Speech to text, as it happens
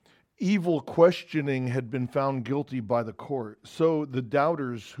evil questioning had been found guilty by the court. So the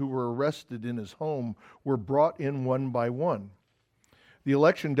doubters who were arrested in his home were brought in one by one. The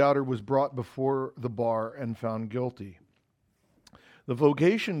election doubter was brought before the bar and found guilty. The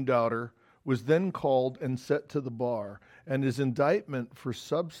vocation doubter was then called and set to the bar, and his indictment for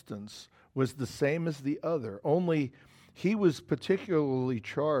substance was the same as the other, only he was particularly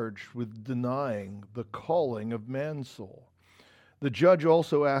charged with denying the calling of mansoul. The judge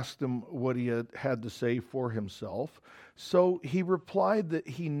also asked him what he had to say for himself, so he replied that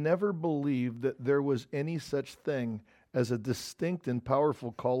he never believed that there was any such thing as a distinct and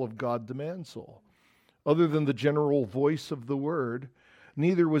powerful call of God to mansoul, other than the general voice of the word.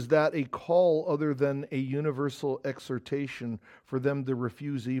 Neither was that a call other than a universal exhortation for them to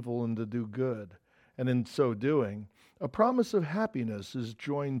refuse evil and to do good. And in so doing, a promise of happiness is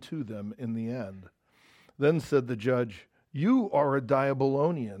joined to them in the end. Then said the judge, "You are a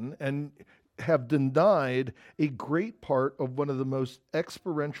Diabolonian and have denied a great part of one of the most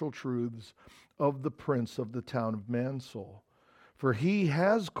experiential truths of the prince of the town of Mansoul. For he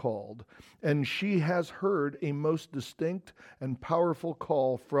has called, and she has heard a most distinct and powerful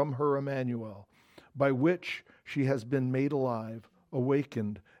call from her Emmanuel, by which she has been made alive,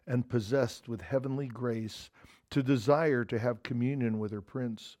 awakened, and possessed with heavenly grace, to desire to have communion with her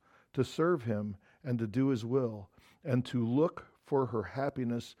prince, to serve him and to do his will, and to look for her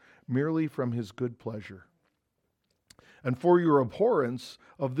happiness merely from his good pleasure. And for your abhorrence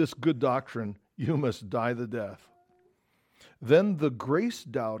of this good doctrine, you must die the death." Then the grace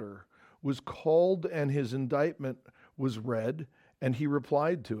doubter was called, and his indictment was read, and he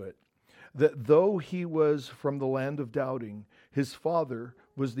replied to it, that though he was from the land of doubting, his father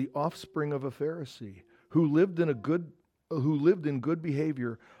was the offspring of a Pharisee, who lived in good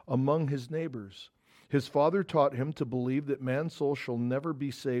behavior among his neighbors. His father taught him to believe that man's soul shall never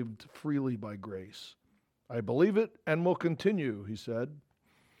be saved freely by grace. "I believe it and will continue," he said.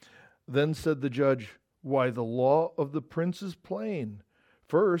 Then said the judge, "Why, the law of the prince is plain.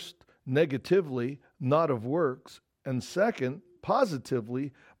 First, negatively, not of works, and second,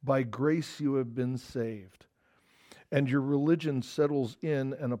 positively, by grace you have been saved. And your religion settles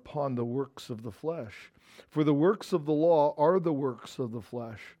in and upon the works of the flesh. For the works of the law are the works of the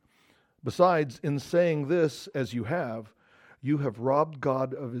flesh. Besides, in saying this, as you have robbed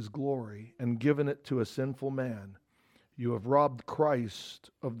God of his glory and given it to a sinful man. You have robbed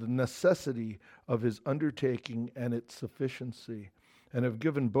Christ of the necessity of his undertaking and its sufficiency, and have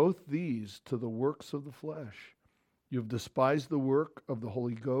given both these to the works of the flesh. You have despised the work of the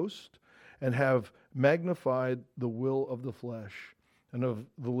Holy Ghost, and have magnified the will of the flesh and of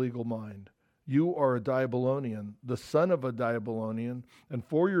the legal mind. You are a Diabolonian, the son of a Diabolonian, and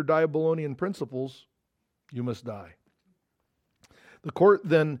for your Diabolonian principles, you must die." The court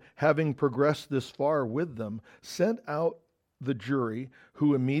then, having progressed this far with them, sent out the jury,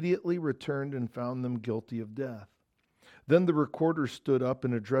 who immediately returned and found them guilty of death. Then the recorder stood up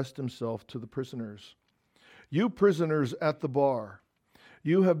and addressed himself to the prisoners. "You prisoners at the bar,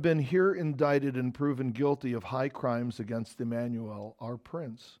 you have been here indicted and proven guilty of high crimes against Emmanuel, our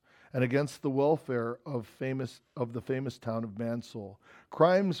prince, and against the welfare of the famous town of Mansoul,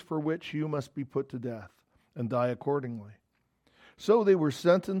 crimes for which you must be put to death and die accordingly." So they were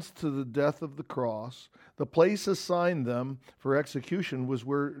sentenced to the death of the cross. The place assigned them for execution was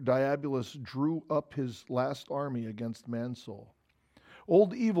where Diabolus drew up his last army against Mansoul.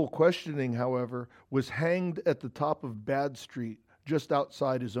 Old Evil Questioning, however, was hanged at the top of Bad Street, just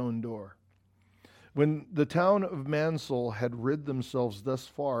outside his own door. When the town of Mansoul had rid themselves thus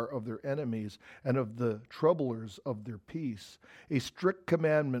far of their enemies and of the troublers of their peace, a strict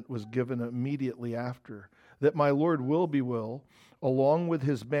commandment was given immediately after, that my Lord Will, along with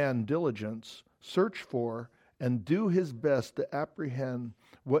his man Diligence, search for and do his best to apprehend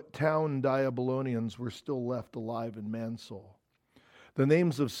what town Diabolonians were still left alive in Mansoul. The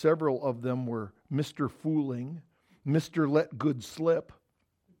names of several of them were Mr. Fooling, Mr. Let Good Slip,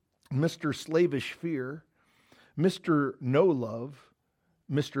 Mr. Slavish Fear, Mr. No Love,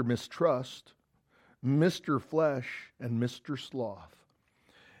 Mr. Mistrust, Mr. Flesh, and Mr. Sloth.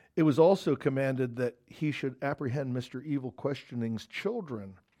 It was also commanded that he should apprehend Mr. Evil Questioning's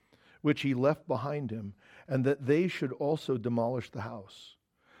children, which he left behind him, and that they should also demolish the house.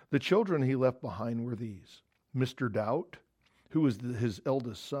 The children he left behind were these: Mr. Doubt, who was his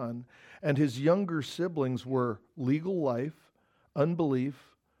eldest son, and his younger siblings were Legal Life,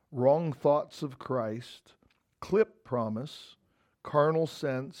 Unbelief, Wrong Thoughts of Christ, Clip Promise, Carnal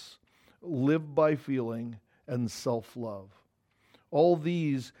Sense, Live by Feeling, and Self-Love. All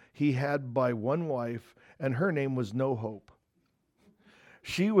these he had by one wife, and her name was No Hope.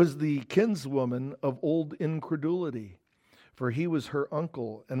 She was the kinswoman of old Incredulity, for he was her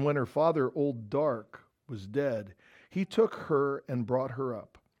uncle, and when her father, Old Dark, was dead, he took her and brought her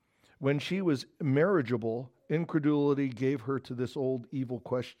up. When she was marriageable, Incredulity gave her to this old evil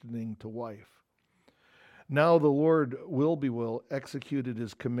questioning to wife. Now the Lord Will executed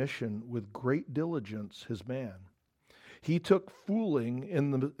his commission with great diligence, his man. He took fooling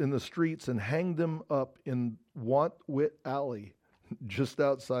in the streets and hanged them up in Want Wit Alley, just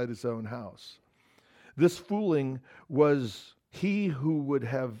outside his own house. This fooling was he who would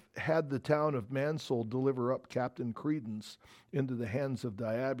have had the town of Mansoul deliver up Captain Credence into the hands of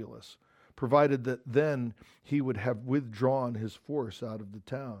Diabolus, provided that then he would have withdrawn his force out of the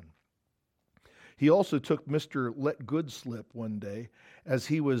town. He also took Mr. Let Good Slip one day as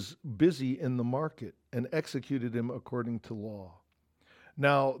he was busy in the market and executed him according to law.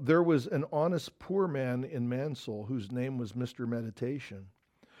 Now there was an honest poor man in Mansoul whose name was Mr. Meditation,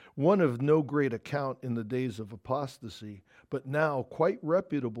 one of no great account in the days of apostasy, but now quite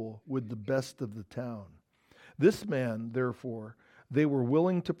reputable with the best of the town. This man, therefore, they were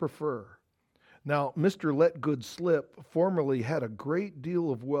willing to prefer. Now Mr. Let Good Slip formerly had a great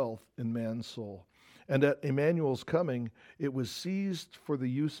deal of wealth in Mansoul, and at Emmanuel's coming it was seized for the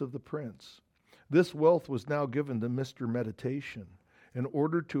use of the prince. This wealth was now given to Mr. Meditation, in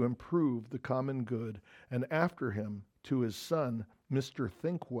order to improve the common good, and after him to his son, Mr.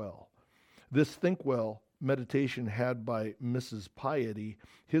 Thinkwell. This Thinkwell Meditation had by Mrs. Piety,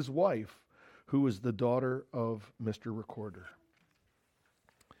 his wife, who was the daughter of Mr. Recorder.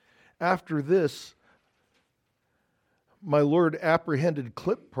 After this, my lord apprehended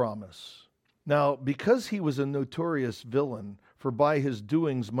Clip Promise. Now, because he was a notorious villain, for by his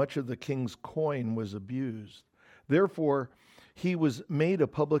doings much of the king's coin was abused, therefore he was made a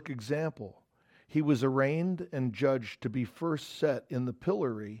public example. He was arraigned and judged to be first set in the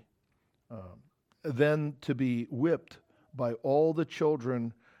pillory, then to be whipped by all the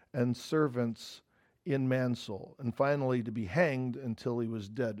children and servants in Mansoul, and finally to be hanged until he was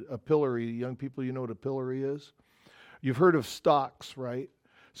dead. A pillory, young people, you know what a pillory is? You've heard of stocks, right?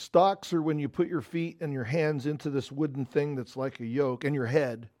 Stocks are when you put your feet and your hands into this wooden thing that's like a yoke, and your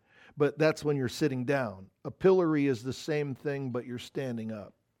head, but that's when you're sitting down. A pillory is the same thing, but you're standing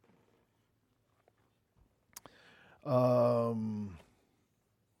up. I'm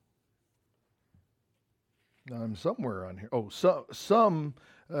somewhere on here. Some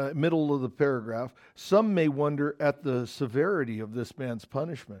middle of the paragraph, some may wonder at the severity of this man's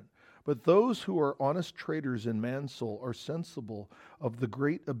punishment. But those who are honest traders in Mansoul are sensible of the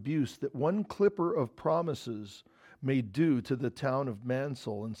great abuse that one clipper of promises may do to the town of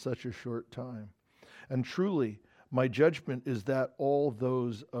Mansoul in such a short time. And truly, my judgment is that all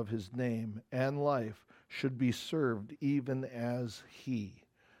those of his name and life should be served even as he.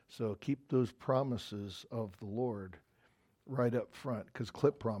 So keep those promises of the Lord right up front, because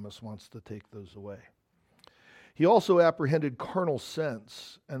Clip Promise wants to take those away. He also apprehended Carnal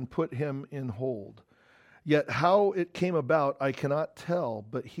Sense and put him in hold. Yet how it came about I cannot tell,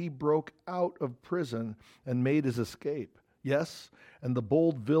 but he broke out of prison and made his escape. Yes, and the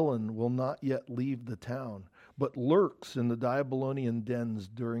bold villain will not yet leave the town, but lurks in the Diabolonian dens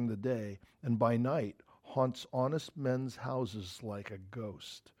during the day, and by night haunts honest men's houses like a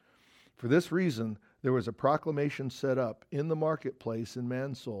ghost. For this reason, there was a proclamation set up in the marketplace in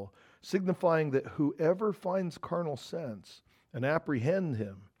Mansoul, signifying that whoever finds Carnal Sense and apprehend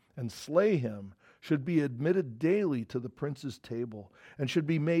him and slay him should be admitted daily to the prince's table and should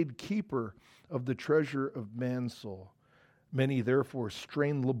be made keeper of the treasure of Mansoul. Many therefore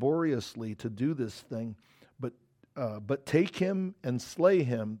strained laboriously to do this thing, but take him and slay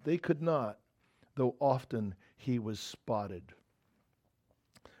him they could not, though often he was spotted.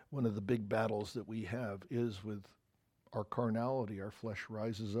 One of the big battles that we have is with our carnality. Our flesh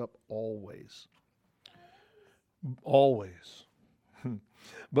rises up always. Always.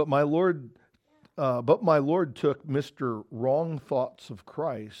 But my Lord took Mr. Wrong Thoughts of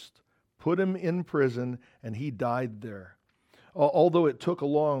Christ, put him in prison, and he died there. Although it took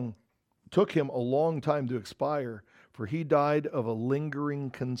him a long time to expire, for he died of a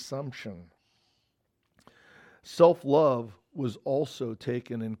lingering consumption. Self-love was also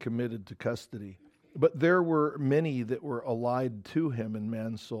taken and committed to custody. But there were many that were allied to him in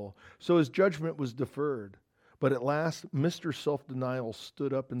Mansoul, so his judgment was deferred. But at last Mr. Self-Denial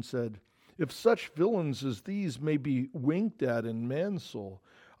stood up and said, "If such villains as these may be winked at in Mansoul,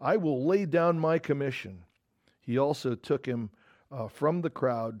 I will lay down my commission." He also took him from the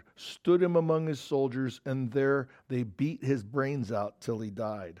crowd, stood him among his soldiers, and there they beat his brains out till he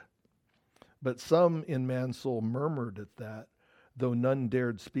died. But some in Mansoul murmured at that, though none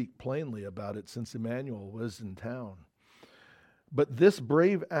dared speak plainly about it since Emmanuel was in town. But this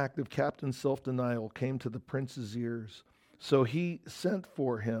brave act of Captain's self-denial came to the prince's ears. So he sent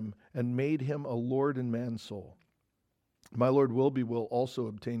for him and made him a lord in man's soul. My Lord Wilby will also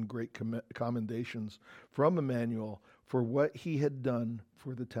obtain great commendations from Emmanuel for what he had done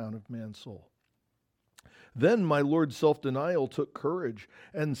for the town of Mansoul. Then my Lord Self-Denial took courage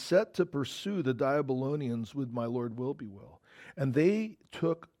and set to pursue the Diabolonians with my Lord Wilby will. And they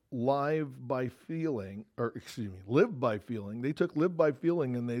took live by feeling. They took live by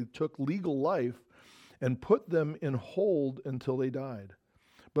feeling, and they took legal life and put them in hold until they died.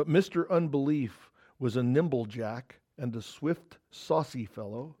 But Mr. Unbelief was a nimble jack and a swift, saucy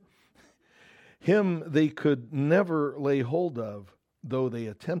fellow. Him they could never lay hold of, though they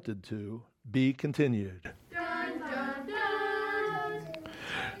attempted to. Be continued.